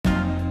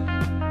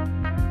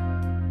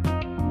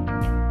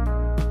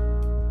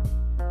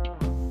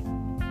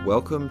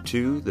Welcome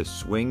to the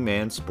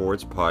Swingman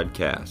Sports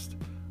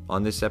Podcast.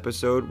 On this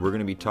episode, we're going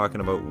to be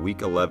talking about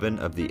Week 11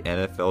 of the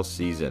NFL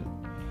season.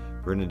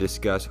 We're going to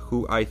discuss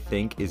who I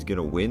think is going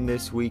to win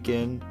this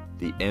weekend,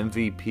 the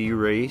MVP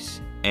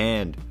race,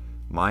 and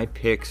my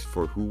picks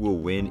for who will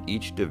win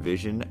each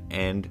division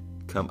and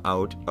come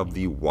out of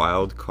the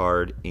wild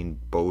card in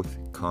both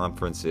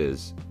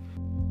conferences.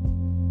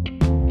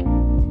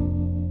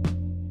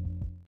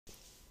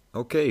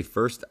 Okay,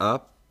 first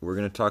up, we're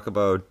going to talk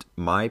about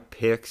my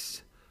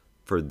picks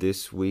for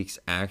this week's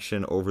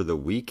action over the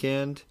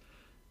weekend.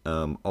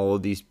 All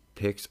of these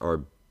picks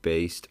are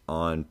based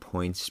on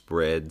point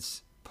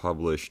spreads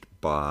published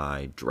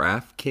by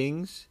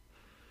DraftKings.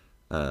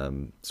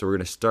 So we're going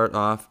to start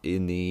off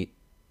in the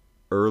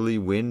early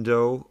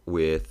window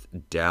with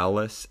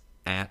Dallas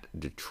at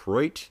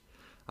Detroit.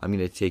 I'm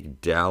going to take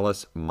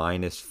Dallas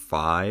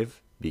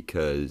 -5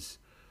 because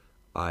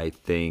I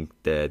think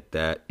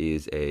that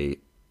is a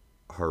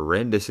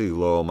horrendously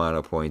low amount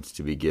of points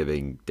to be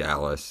giving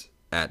Dallas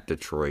at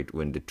Detroit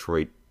when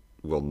Detroit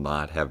will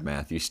not have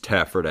Matthew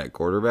Stafford at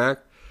quarterback.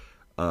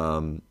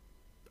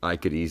 I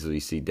could easily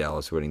see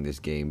Dallas winning this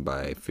game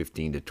by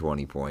 15 to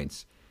 20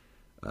 points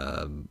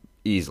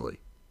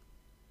easily.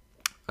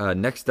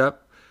 Next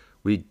up,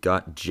 we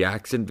got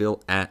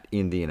Jacksonville at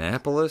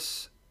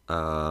Indianapolis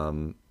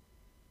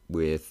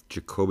with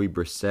Jacoby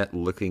Brissett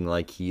looking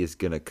like he is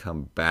going to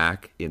come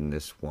back in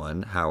this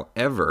one.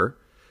 However,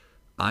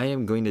 I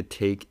am going to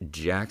take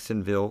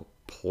Jacksonville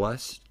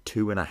plus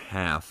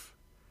 2.5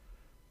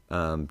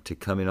 to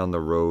come in on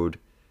the road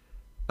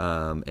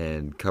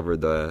and cover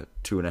the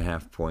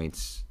 2.5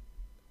 points.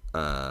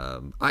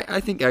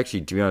 I think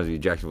actually, to be honest with you,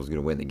 Jacksonville's going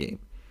to win the game.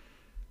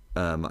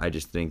 I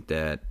just think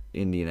that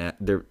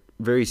they're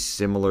very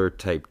similar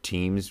type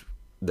teams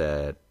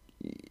that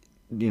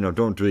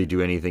don't really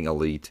do anything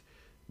elite,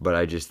 but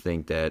I just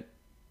think that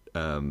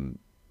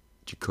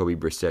Jacoby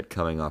Brissett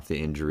coming off the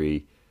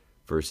injury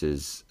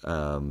versus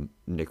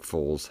Nick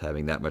Foles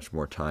having that much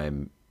more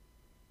time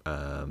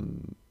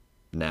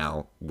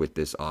now with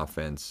this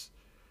offense,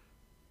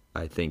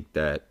 I think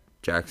that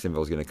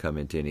Jacksonville is going to come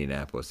into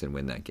Indianapolis and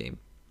win that game.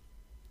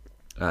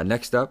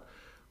 Next up,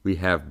 we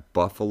have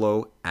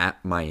Buffalo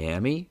at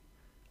Miami.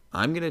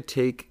 I'm going to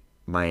take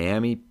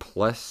Miami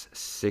plus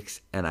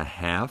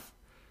 6.5,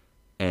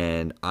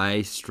 and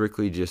I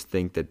strictly just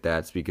think that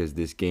that's because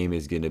this game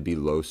is going to be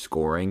low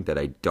scoring.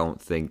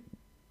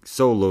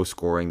 So low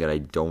scoring that I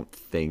don't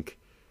think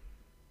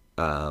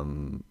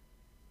the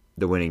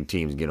winning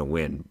team is going to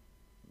win.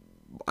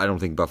 I don't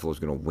think Buffalo is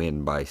going to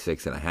win by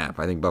 6.5.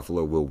 I think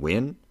Buffalo will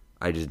win.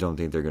 I just don't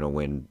think they're going to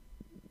win.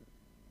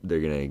 They're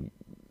going to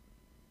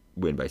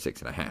win by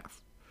 6.5.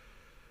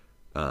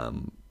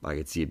 I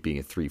could see it being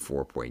a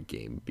 3-4 point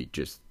game, be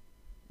just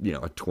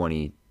a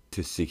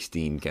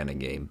 20-16 kind of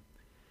game.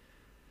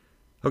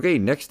 Okay,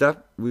 next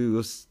up we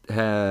will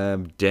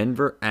have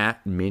Denver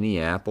at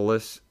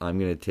Minneapolis. I'm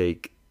going to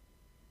take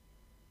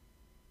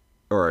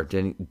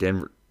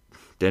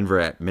Denver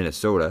at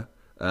Minnesota.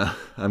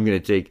 I'm going to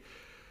take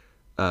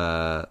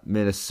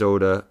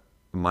Minnesota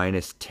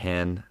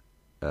 -10.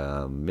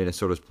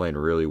 Minnesota's playing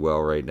really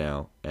well right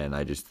now, and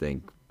I just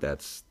think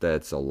that's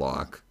a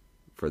lock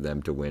for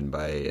them to win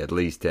by at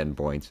least 10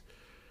 points.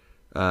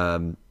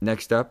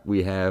 Next up,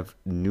 we have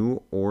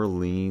New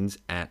Orleans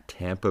at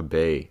Tampa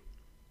Bay.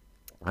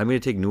 I'm going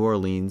to take New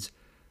Orleans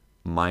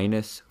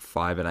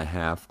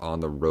 -5.5 on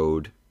the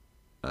road.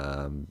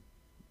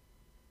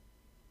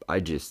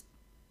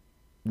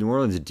 New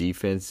Orleans'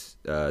 defense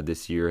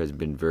this year has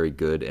been very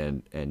good,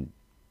 and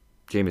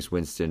Jameis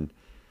Winston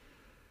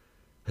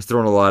has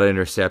thrown a lot of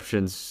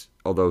interceptions,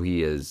 although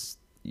he has,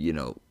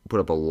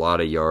 put up a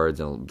lot of yards,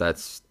 and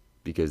that's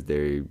because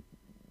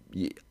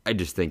I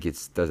just think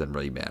it doesn't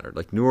really matter.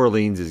 Like, New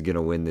Orleans is going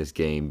to win this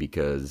game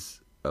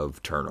because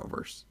of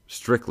turnovers,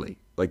 strictly.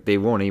 Like, they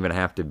won't even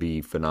have to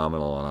be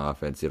phenomenal on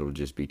offense. It'll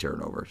just be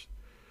turnovers.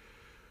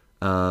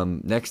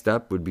 Next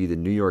up would be the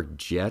New York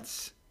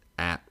Jets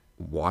at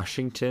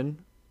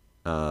Washington.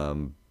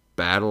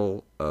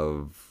 Battle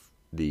of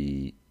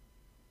the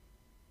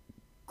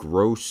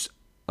gross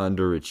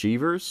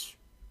underachievers.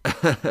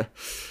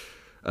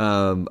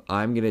 I'm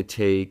going to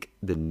take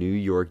the New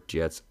York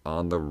Jets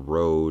on the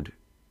road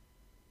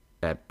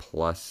at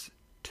plus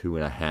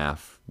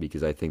 2.5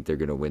 because I think they're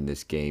going to win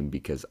this game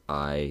because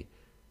I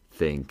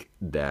think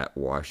that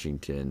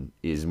Washington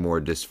is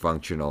more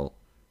dysfunctional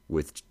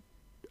with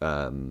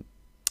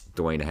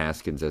Dwayne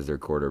Haskins as their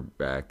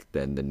quarterback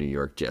than the New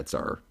York Jets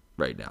are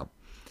right now.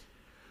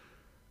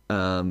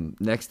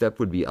 Next up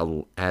would be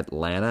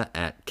Atlanta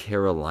at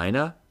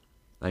Carolina.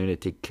 I'm going to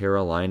take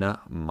Carolina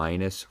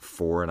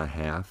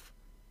 -4.5.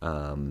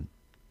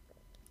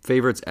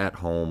 Favorites at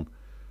home.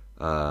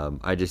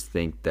 I just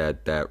think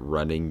that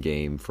running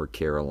game for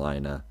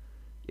Carolina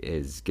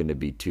is going to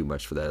be too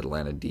much for that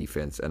Atlanta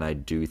defense, and I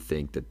do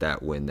think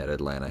that win that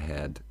Atlanta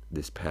had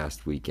this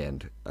past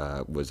weekend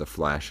was a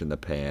flash in the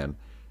pan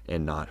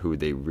and not who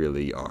they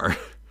really are.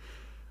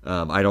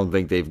 I don't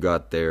think they've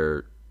got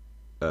their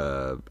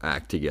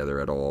act together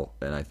at all,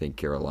 and I think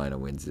Carolina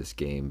wins this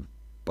game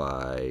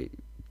by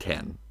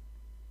 10.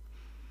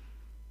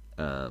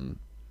 And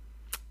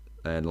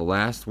the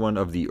last one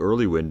of the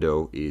early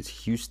window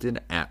is Houston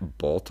at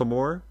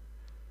Baltimore.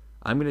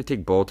 I'm going to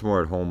take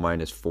Baltimore at home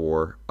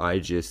 -4. I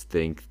just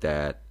think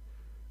that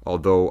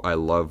although I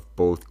love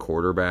both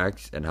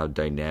quarterbacks and how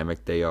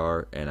dynamic they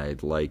are, and I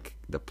like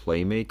the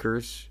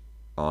playmakers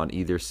on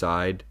either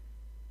side,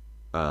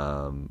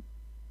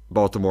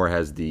 Baltimore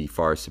has the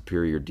far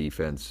superior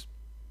defense.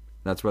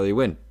 That's why they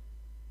win.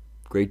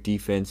 Great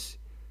defense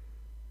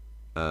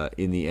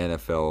in the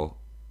NFL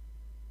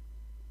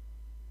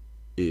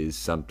is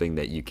something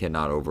that you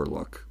cannot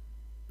overlook.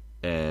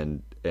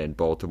 And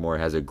Baltimore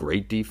has a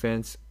great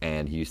defense,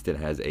 and Houston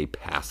has a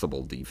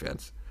passable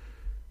defense.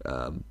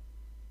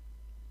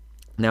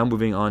 Now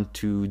moving on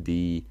to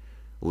the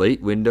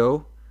late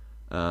window.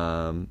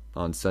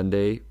 On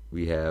Sunday,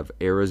 we have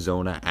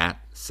Arizona at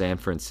San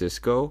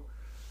Francisco.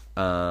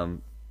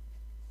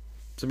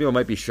 Some people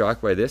might be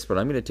shocked by this, but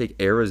I'm going to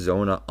take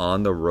Arizona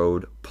on the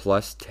road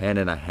plus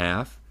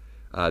 10.5.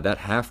 That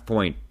half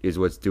point is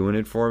what's doing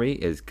it for me,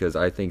 is because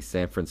I think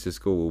San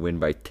Francisco will win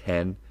by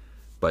 10,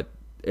 but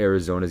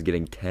Arizona's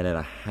getting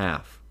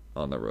 10.5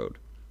 on the road.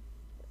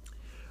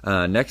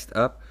 Next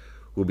up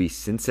will be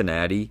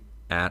Cincinnati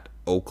at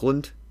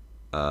Oakland.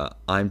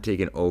 I'm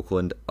taking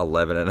Oakland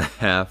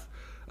 11.5.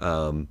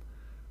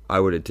 I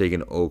would have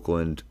taken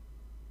Oakland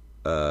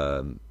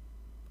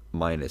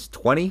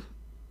 -20.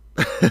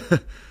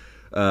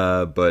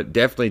 But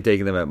definitely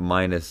taking them at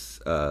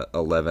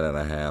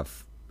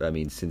 -11.5. I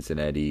mean,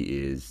 Cincinnati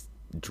is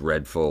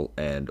dreadful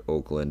and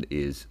Oakland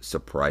is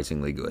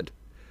surprisingly good.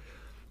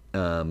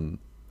 And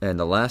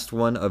the last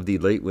one of the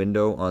late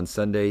window on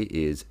Sunday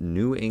is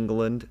New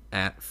England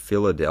at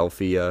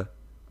Philadelphia.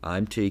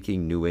 I'm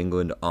taking New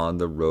England on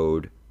the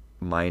road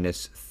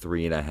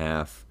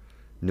 -3.5.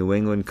 New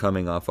England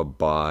coming off a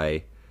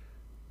bye.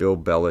 Bill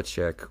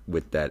Belichick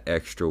with that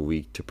extra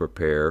week to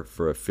prepare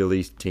for a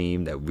Phillies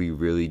team that we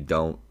really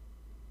don't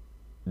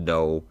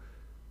know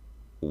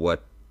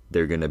what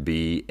they're going to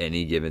be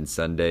any given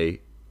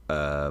Sunday.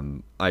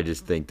 I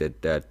just think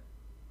that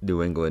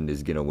New England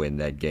is going to win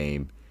that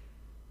game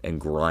and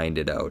grind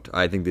it out.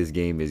 I think this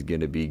game is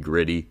going to be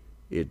gritty.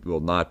 It will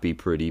not be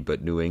pretty,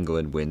 but New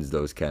England wins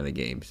those kind of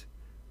games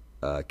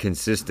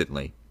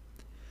consistently.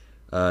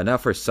 Now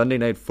for Sunday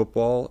Night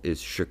Football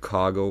is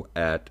Chicago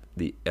at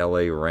the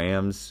LA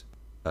Rams.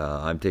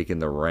 I'm taking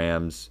the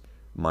Rams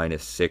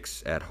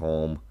 -6 at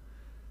home,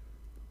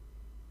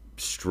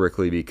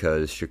 strictly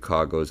because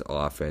Chicago's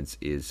offense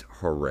is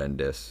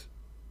horrendous.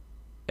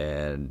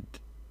 And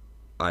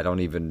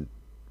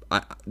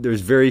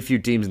there's very few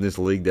teams in this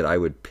league that I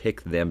would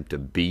pick them to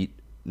beat.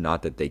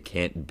 Not that they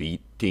can't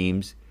beat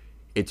teams.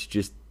 It's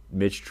just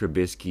Mitch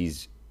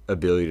Trubisky's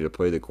ability to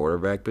play the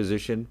quarterback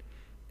position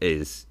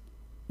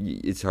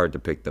it's hard to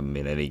pick them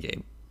in any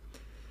game.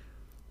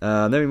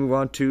 Then we move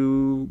on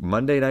to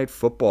Monday Night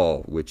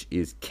Football, which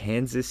is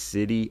Kansas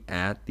City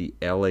at the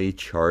LA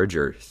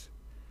Chargers.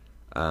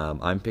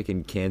 I'm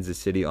picking Kansas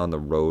City on the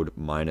road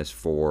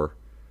 -4.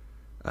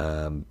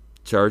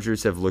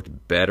 Chargers have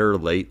looked better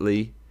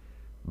lately,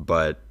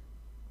 but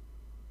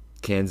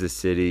Kansas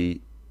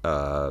City,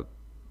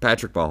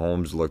 Patrick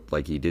Mahomes looked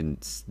like he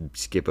didn't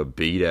skip a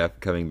beat after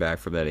coming back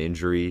from that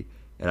injury.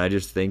 And I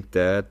just think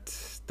that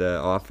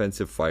the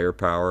offensive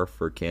firepower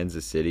for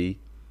Kansas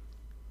City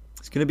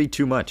is going to be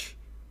too much.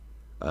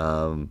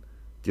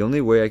 The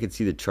only way I could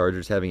see the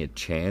Chargers having a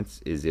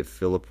chance is if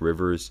Phillip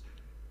Rivers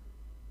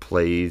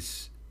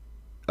plays.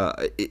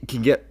 It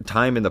can get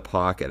time in the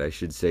pocket, I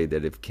should say,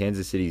 that if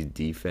Kansas City's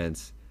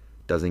defense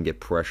doesn't get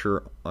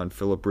pressure on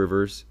Phillip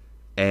Rivers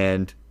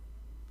and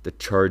the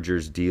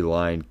Chargers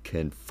D-line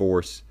can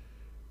force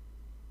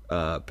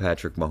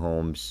Patrick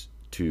Mahomes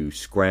to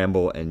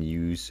scramble and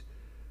use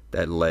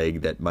that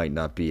leg that might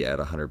not be at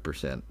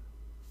 100%.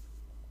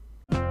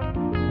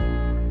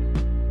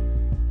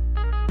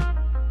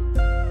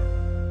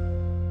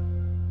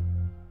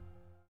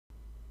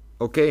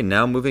 Okay,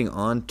 now moving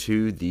on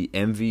to the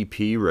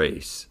MVP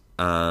race.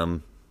 I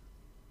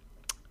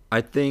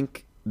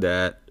think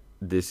that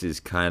this is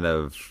kind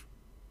of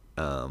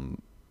a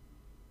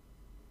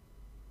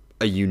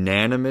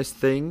unanimous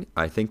thing.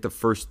 I think the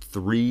first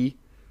three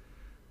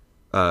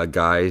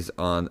guys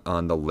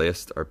on the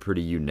list are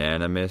pretty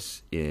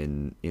unanimous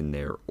in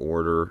their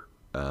order.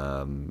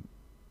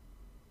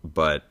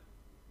 But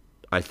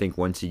I think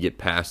once you get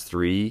past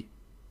three,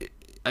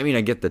 I mean,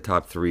 I get the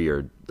top three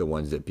are the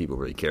ones that people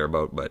really care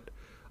about, but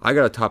I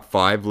got a top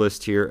 5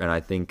 list here, and I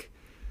think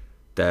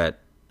that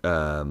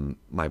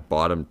my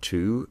bottom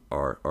 2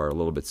 are a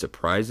little bit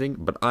surprising.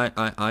 But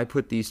I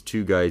put these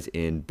 2 guys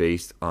in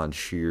based on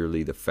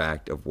sheerly the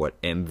fact of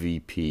what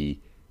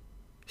MVP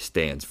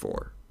stands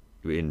for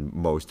in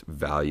most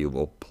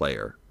valuable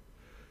player.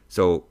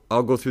 So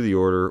I'll go through the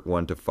order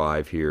 1 to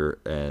 5 here,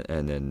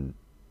 and then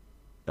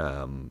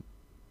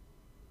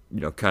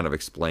kind of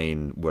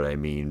explain what I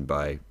mean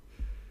by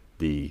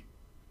the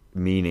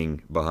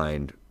meaning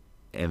behind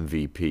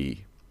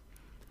MVP.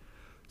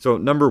 So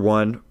number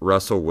 1,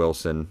 Russell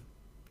Wilson.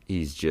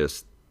 He's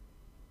just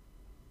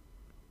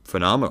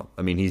phenomenal.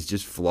 I mean, he's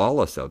just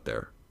flawless out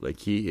there. Like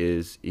he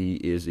is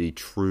a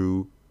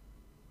true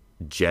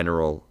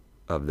general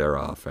of their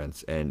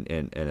offense, and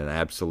an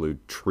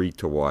absolute treat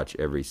to watch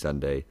every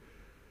Sunday.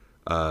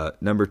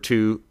 Number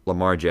 2,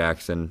 Lamar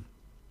Jackson.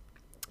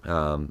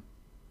 Number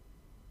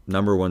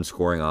 1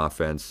 scoring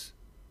offense.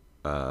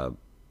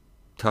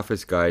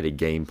 Toughest guy to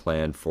game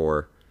plan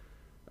for.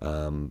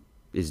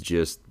 Has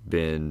just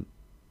been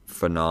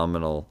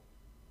phenomenal.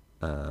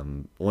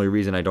 Only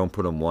reason I don't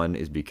put him 1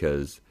 is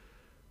because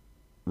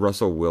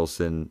Russell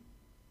Wilson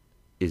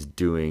is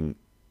doing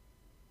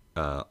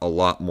a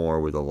lot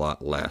more with a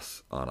lot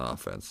less on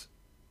offense.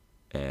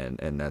 And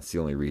that's the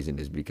only reason,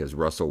 is because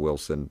Russell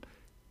Wilson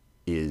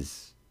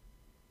is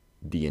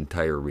the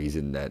entire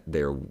reason that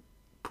they're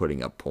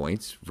putting up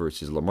points,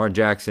 versus Lamar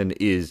Jackson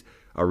is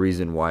a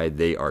reason why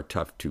they are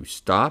tough to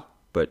stop.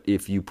 But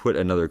if you put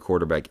another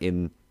quarterback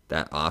in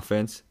that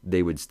offense,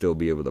 they would still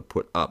be able to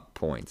put up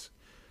points.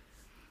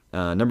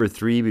 Number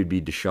 3 would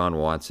be Deshaun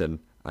Watson.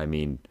 I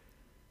mean,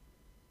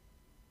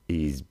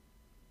 he's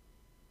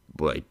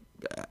like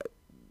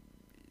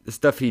the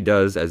stuff he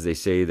does, as they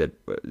say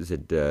that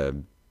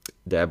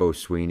Dabo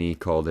Sweeney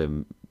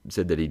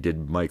said that he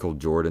did Michael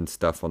Jordan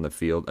stuff on the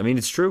field. I mean,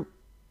 it's true.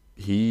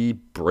 He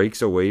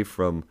breaks away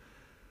from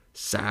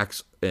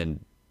sacks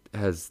and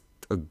has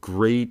a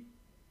great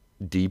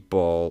deep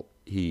ball.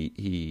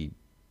 He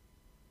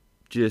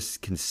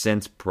just can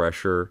sense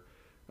pressure,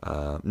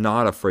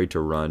 not afraid to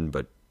run,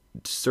 but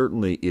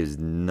certainly is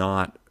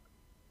not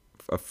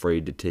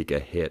afraid to take a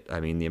hit. I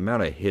mean, the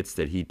amount of hits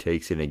that he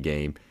takes in a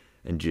game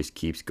and just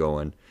keeps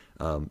going,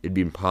 it'd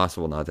be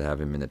impossible not to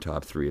have him in the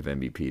top 3 of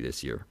MVP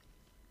this year.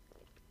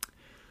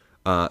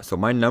 So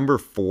my number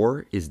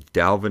 4 is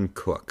Dalvin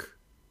Cook.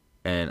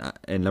 And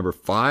number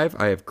 5,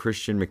 I have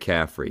Christian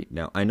McCaffrey.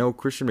 Now, I know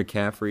Christian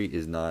McCaffrey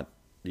is not,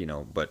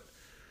 but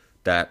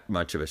that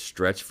much of a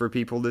stretch for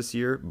people this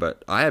year.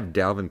 But I have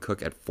Dalvin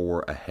Cook at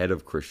 4 ahead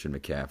of Christian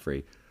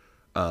McCaffrey,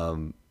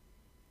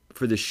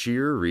 for the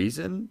sheer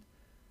reason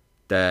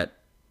that,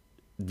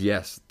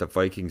 yes, the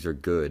Vikings are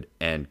good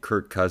and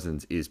Kirk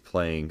Cousins is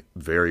playing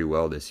very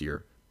well this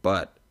year.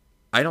 But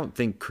I don't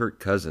think Kirk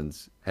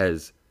Cousins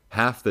has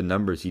half the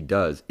numbers he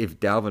does if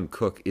Dalvin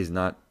Cook is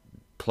not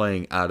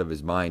playing out of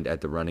his mind at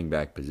the running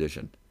back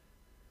position.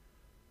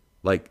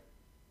 Like,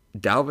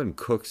 Dalvin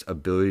Cook's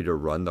ability to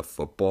run the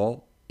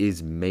football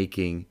is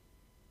making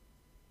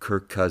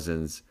Kirk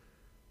Cousins,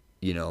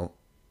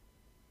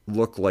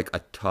 look like a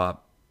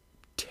top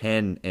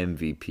 10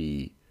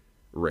 MVP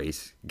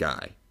race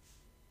guy.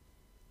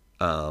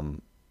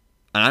 And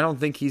I don't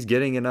think he's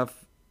getting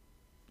enough,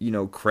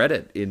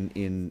 credit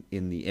in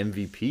the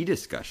MVP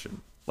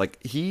discussion. Like,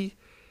 he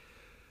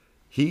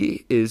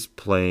is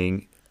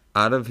playing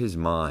out of his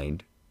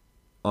mind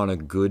on a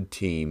good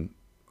team,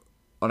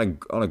 on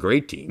a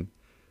great team.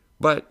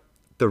 But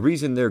the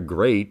reason they're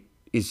great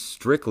is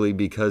strictly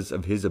because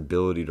of his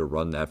ability to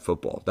run that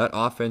football. That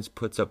offense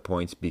puts up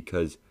points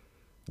because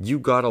you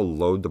got to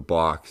load the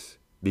box,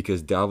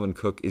 because Dalvin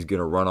Cook is going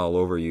to run all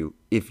over you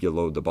if you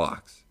load the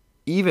box.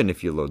 Even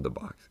if you load the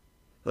box.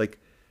 Like,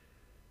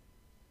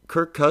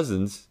 Kirk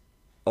Cousins,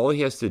 all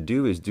he has to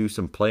do is do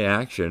some play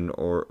action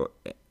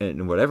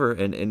and whatever,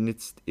 and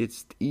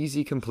it's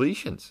easy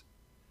completions.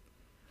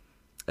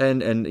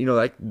 And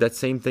that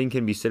same thing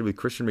can be said with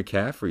Christian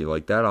McCaffrey.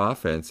 Like, that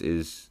offense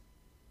is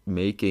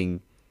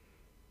making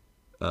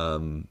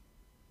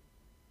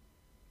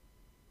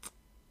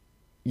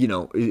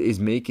is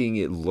making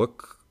it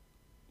look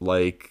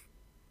like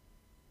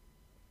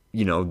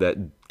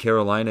that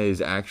Carolina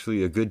is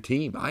actually a good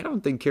team. I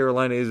don't think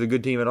Carolina is a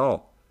good team at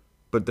all.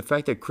 But the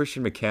fact that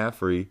Christian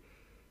McCaffrey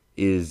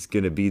is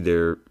going to be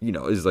their,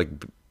 is like,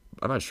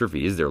 I'm not sure if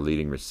he is their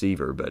leading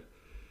receiver, but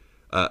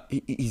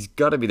he's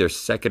got to be their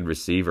second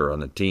receiver on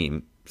the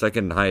team,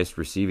 second highest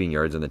receiving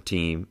yards on the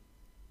team.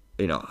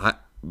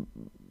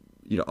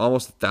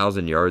 Almost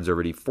 1,000 yards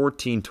already,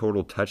 14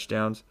 total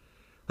touchdowns.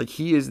 Like,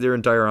 he is their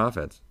entire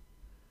offense.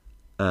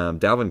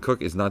 Dalvin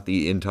Cook is not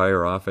the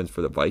entire offense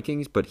for the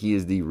Vikings, but he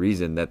is the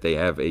reason that they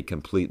have a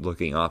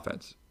complete-looking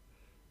offense.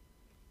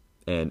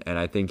 And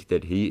I think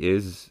that he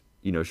is,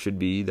 should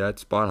be that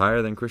spot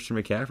higher than Christian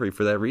McCaffrey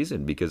for that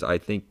reason, because I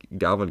think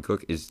Dalvin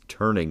Cook is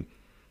turning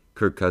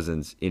Kirk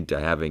Cousins into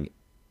having,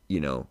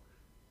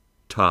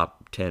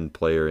 top 10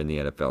 player in the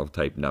NFL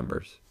type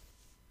numbers.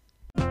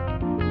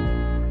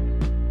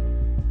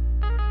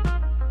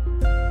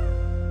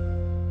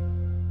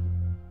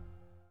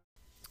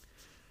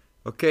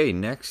 Okay,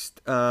 next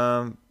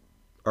are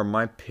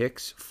my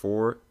picks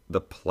for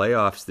the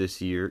playoffs this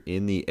year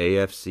in the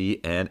AFC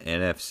and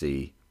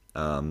NFC.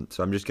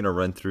 So I'm just going to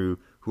run through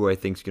who I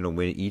think is going to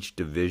win each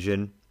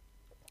division,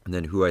 and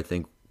then who I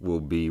think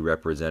will be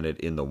represented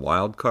in the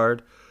wild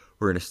card.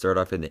 We're going to start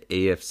off in the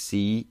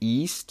AFC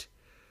East.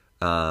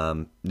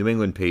 New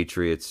England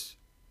Patriots,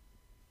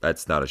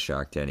 that's not a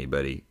shock to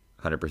anybody.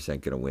 100%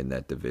 going to win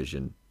that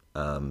division.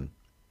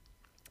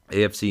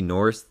 AFC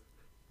North,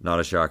 not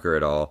a shocker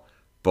at all.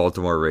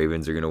 Baltimore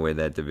Ravens are going to win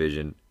that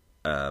division.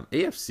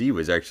 AFC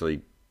was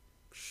actually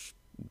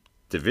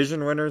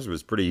division winners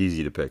was pretty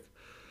easy to pick.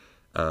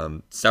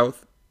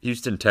 South,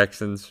 Houston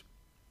Texans.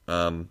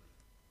 I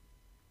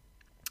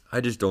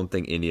just don't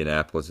think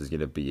Indianapolis is going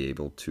to be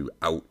able to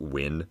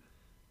outwin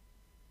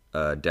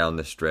down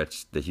the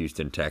stretch the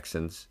Houston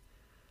Texans,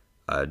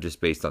 just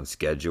based on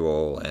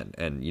schedule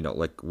and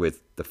like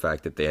with the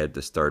fact that they had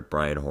to start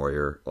Brian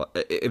Hoyer.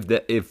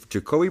 If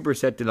Jacoby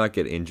Brissett did not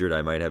get injured,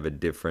 I might have a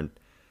different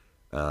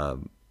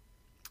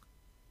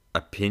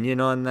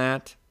opinion on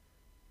that.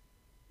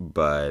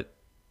 But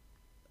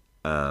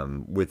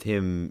with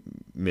him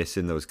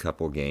missing those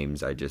couple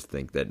games, I just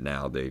think that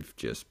now they've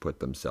just put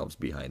themselves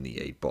behind the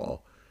 8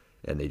 ball,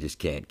 and they just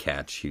can't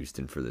catch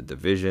Houston for the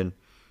division.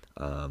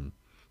 The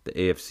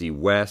AFC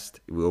West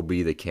will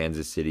be the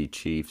Kansas City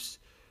Chiefs.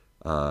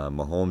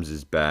 Mahomes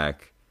is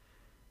back,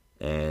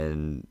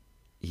 and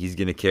he's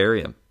going to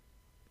carry him.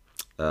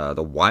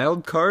 The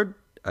wild card,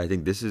 I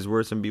think this is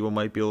where some people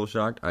might be a little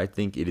shocked. I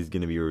think it is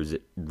going to be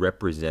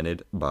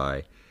represented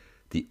by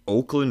the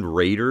Oakland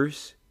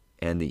Raiders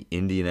and the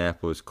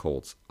Indianapolis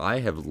Colts. I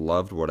have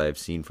loved what I've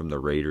seen from the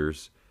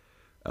Raiders.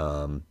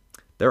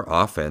 Their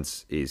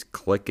offense is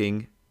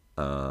clicking.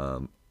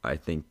 I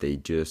think they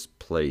just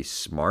play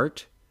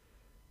smart.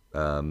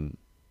 And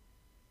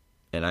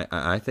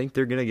I think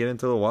they're going to get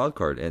into the wild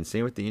card. And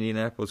same with the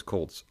Indianapolis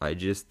Colts. I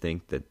just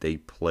think that they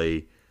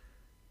play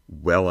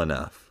well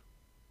enough.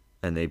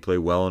 And they play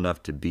well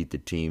enough to beat the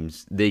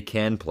teams. They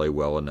can play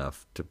well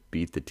enough to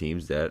beat the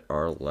teams that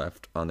are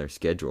left on their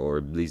schedule, or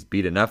at least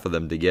beat enough of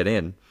them to get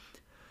in.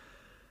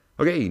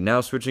 Okay,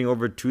 now switching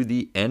over to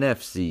the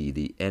NFC.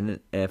 The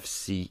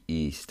NFC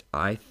East.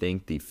 I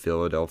think the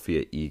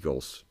Philadelphia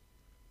Eagles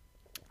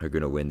are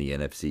going to win the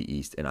NFC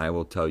East. And I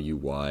will tell you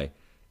why.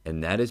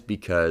 And that is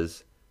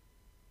because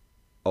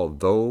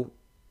although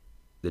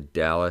the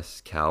Dallas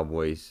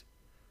Cowboys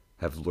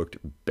have looked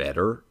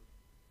better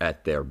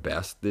at their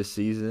best this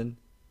season,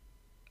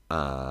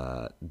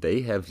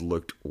 they have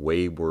looked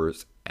way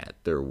worse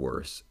at their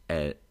worst.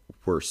 And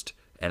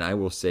I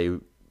will say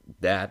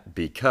that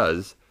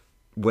because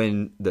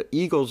when the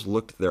Eagles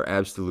looked their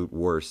absolute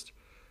worst,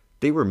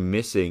 they were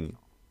missing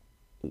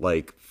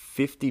like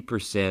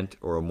 50%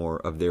 or more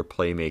of their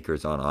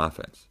playmakers on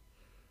offense.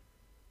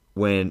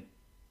 When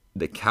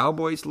the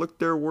Cowboys looked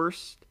their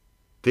worst,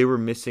 they were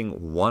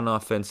missing one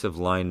offensive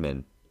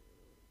lineman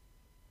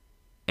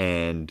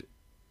and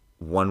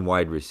one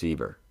wide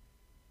receiver,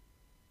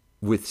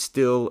 with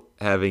still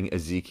having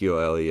Ezekiel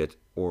Elliott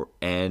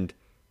and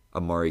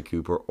Amari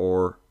Cooper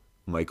or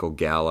Michael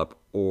Gallup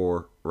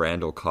or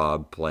Randall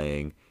Cobb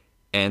playing,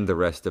 and the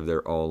rest of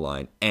their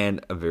O-line,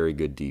 and a very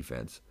good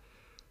defense.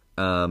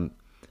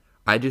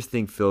 I just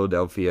think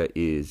Philadelphia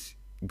is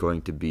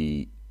going to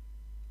be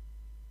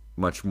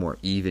much more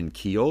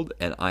even-keeled,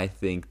 and I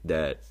think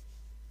that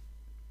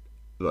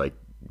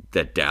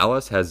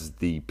Dallas has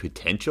the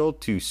potential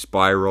to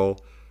spiral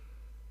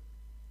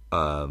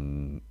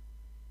out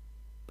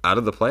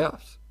of the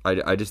playoffs.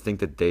 I just think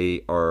that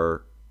they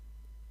are,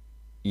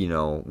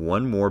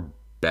 one more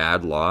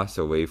bad loss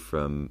away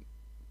from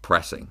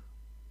pressing.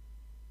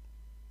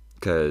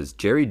 Because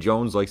Jerry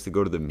Jones likes to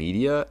go to the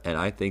media, and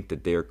I think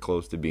that they're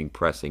close to being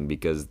pressing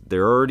because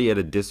they're already at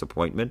a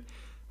disappointment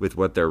with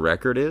what their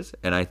record is,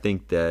 and I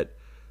think that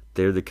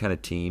they're the kind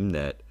of team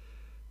that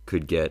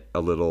could get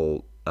a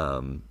little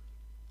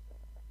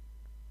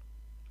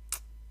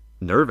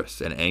nervous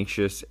and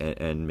anxious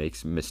and make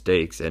some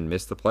mistakes and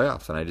miss the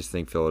playoffs. And I just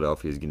think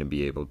Philadelphia is going to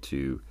be able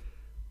to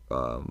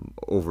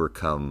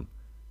overcome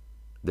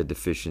the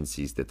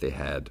deficiencies that they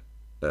had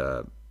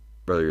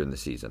earlier in the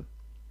season.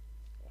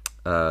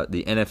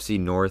 The NFC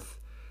North,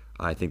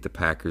 I think the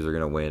Packers are going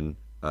to win.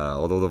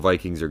 Although the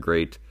Vikings are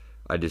great,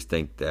 I just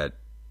think that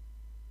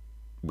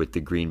with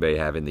the Green Bay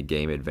having the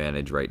game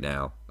advantage right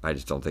now, I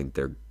just don't think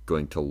they're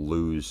going to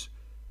lose,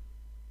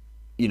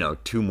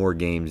 2 more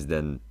games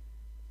than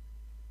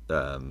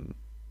the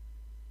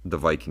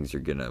Vikings are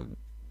going to,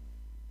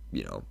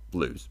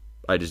 lose.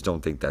 I just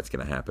don't think that's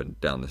going to happen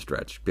down the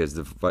stretch because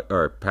the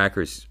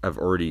Packers have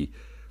already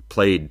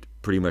played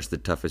pretty much the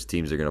toughest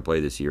teams they're going to play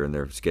this year, and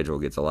their schedule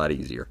gets a lot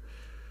easier.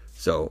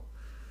 So,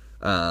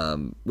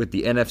 with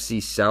the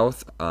NFC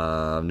South,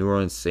 New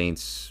Orleans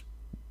Saints,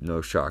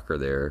 no shocker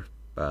there.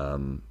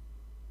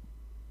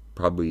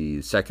 Probably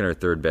the second or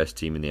third best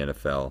team in the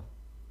NFL.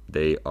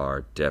 They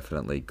are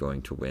definitely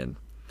going to win.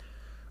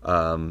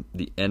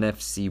 The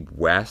NFC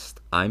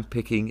West, I'm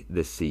picking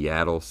the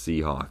Seattle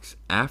Seahawks.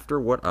 After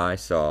what I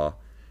saw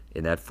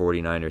in that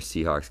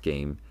 49ers-Seahawks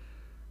game,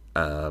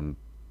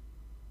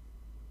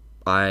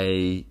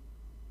 I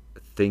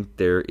think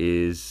there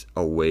is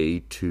a way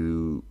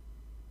to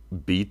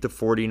beat the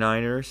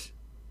 49ers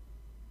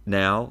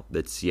now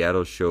that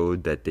Seattle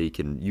showed that you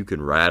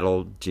can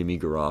rattle Jimmy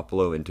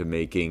Garoppolo into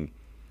making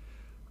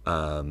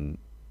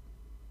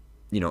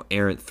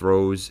errant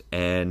throws,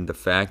 and the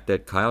fact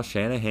that Kyle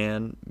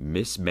Shanahan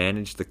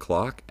mismanaged the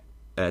clock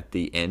at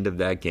the end of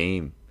that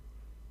game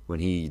when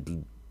he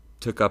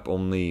took up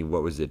only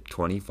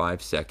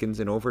 25 seconds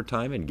in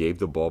overtime and gave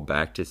the ball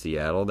back to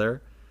Seattle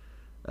there.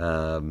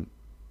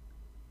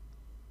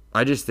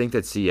 I just think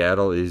that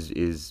Seattle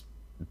is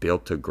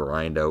built to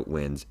grind out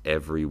wins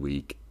every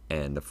week.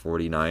 And the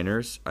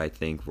 49ers, I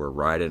think, were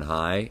riding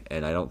high,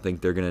 and I don't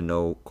think they're going to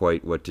know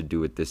quite what to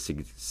do with this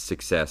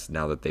success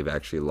now that they've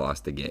actually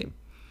lost the game.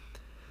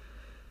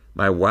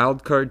 My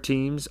wild card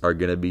teams are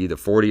going to be the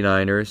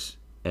 49ers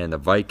and the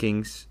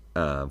Vikings.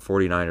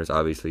 49ers,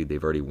 obviously,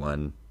 they've already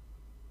won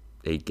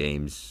 8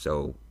 games,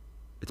 so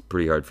it's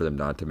pretty hard for them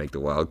not to make the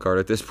wild card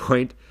at this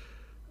point.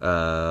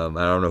 I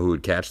don't know who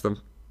would catch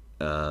them.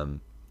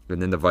 And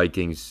then the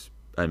Vikings,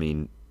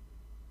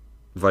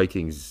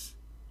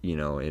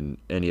 in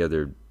any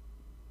other,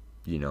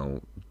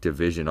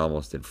 division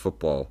almost in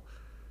football,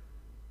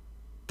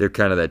 they're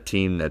kind of that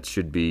team that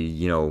should be,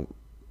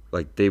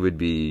 they would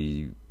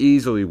be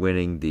easily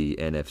winning the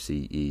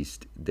NFC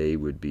East. They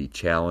would be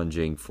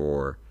challenging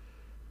for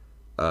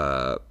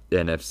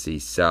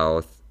NFC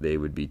South. They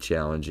would be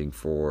challenging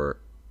for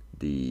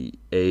the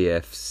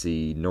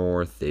AFC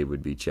North. They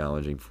would be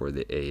challenging for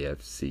the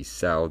AFC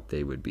South.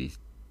 They'd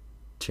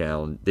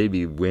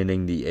be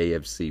winning the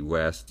AFC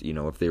West.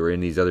 If they were in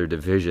these other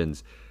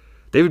divisions,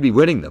 they would be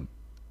winning them.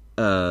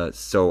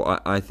 So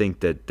I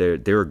think that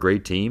they're a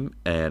great team,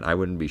 and I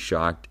wouldn't be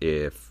shocked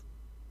if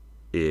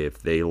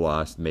they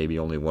lost maybe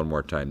only one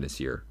more time this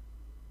year,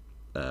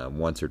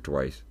 once or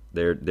twice.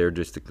 They're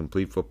just a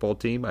complete football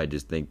team. I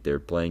just think they're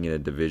playing in a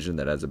division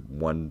that has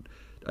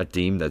a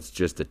team that's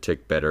just a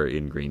tick better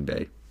in Green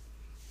Bay.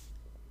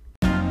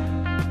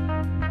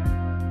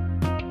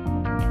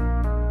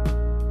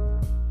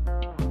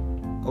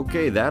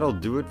 Okay, that'll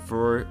do it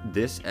for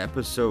this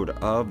episode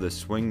of the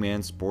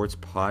Swingman Sports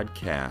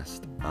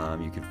Podcast.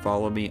 You can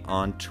follow me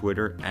on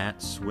Twitter at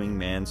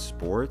Swingman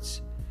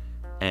Sports,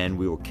 and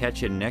we will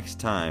catch you next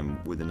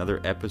time with another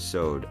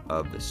episode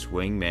of the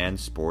Swingman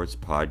Sports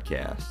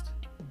Podcast.